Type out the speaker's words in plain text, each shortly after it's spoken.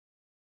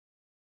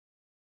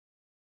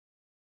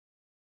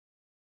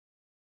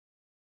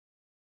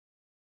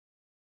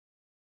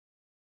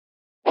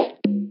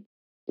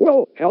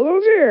Well, hello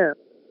there.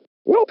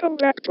 Welcome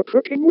back to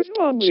Cooking with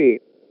Bonzi.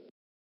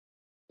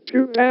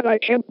 Too bad I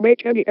can't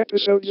make any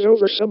episodes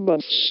over some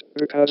months,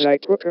 because I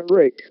took a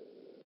break.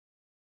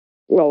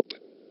 Well,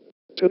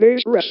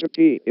 today's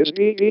recipe is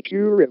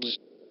BBQ ribs.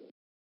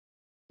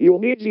 You'll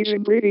need these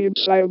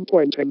ingredients I am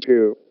pointing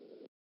to.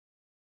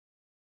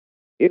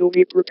 It'll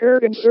be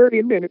prepared in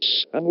 30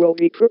 minutes, and will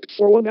be cooked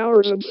for 1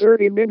 hour and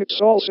 30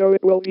 minutes. Also,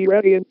 it will be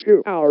ready in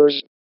 2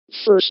 hours.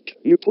 First,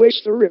 you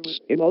place the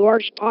ribs in a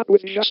large pot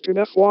with just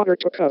enough water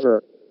to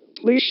cover.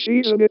 Please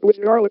season it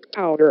with garlic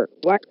powder,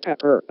 black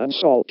pepper, and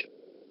salt.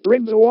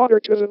 Bring the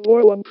water to the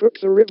boil and cook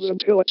the ribs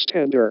until it's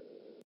tender.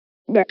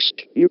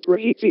 Next, you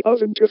preheat the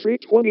oven to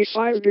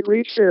 325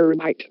 degrees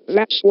Fahrenheit,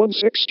 that's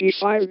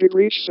 165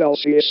 degrees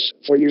Celsius,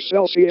 for you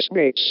Celsius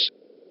mates.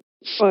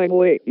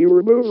 Finally, you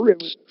remove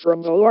ribs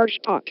from the large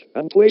pot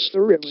and place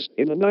the ribs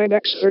in a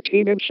 9x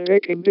 13-inch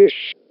baking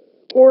dish.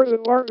 Pour the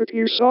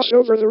barbecue sauce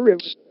over the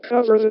ribs,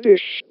 cover the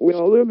dish with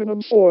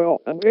aluminum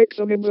foil, and bake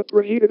them in the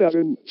preheated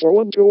oven for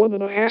 1 to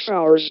 1.5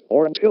 hours,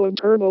 or until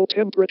internal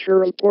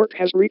temperature of pork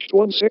has reached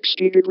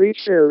 160 degrees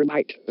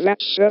Fahrenheit,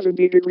 that's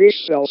 70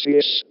 degrees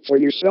Celsius, for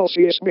you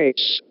Celsius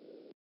mates.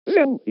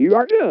 Then, you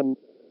are done.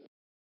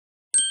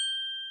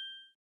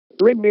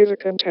 Bring me the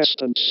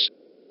contestants.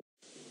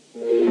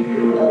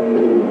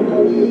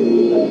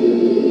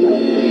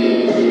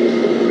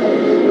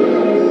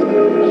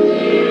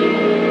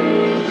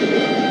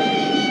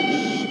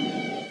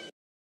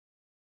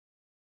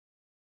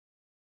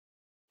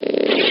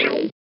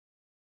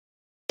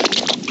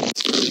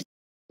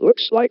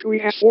 Looks like we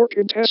have 4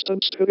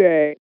 contestants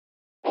today.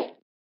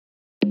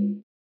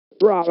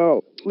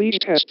 Bravo, please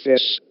test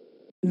this.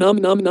 Num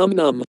num num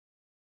num.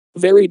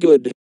 Very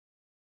good.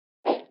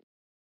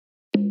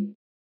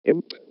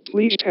 Imp,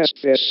 please test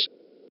this.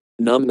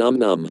 Num num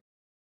num.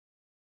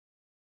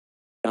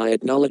 I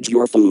acknowledge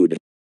your food.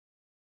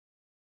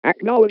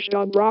 Acknowledged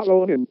on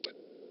Bravo and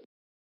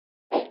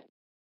Imp.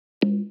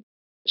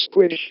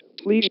 Squish,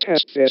 please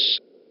test this.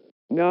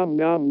 Nom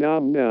nom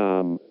nom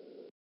nom.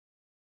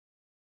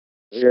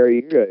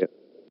 Very good.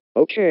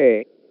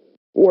 Okay.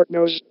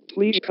 Wartnose,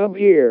 please come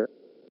here.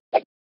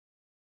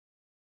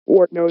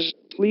 Wartnose,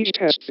 please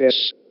test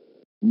this.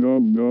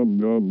 Nom nom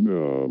nom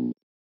nom.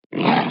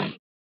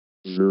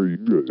 Very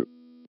good.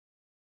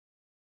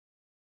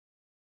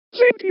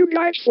 Thank you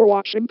guys for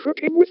watching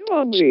Cooking with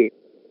Bonzi.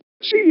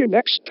 See you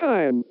next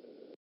time.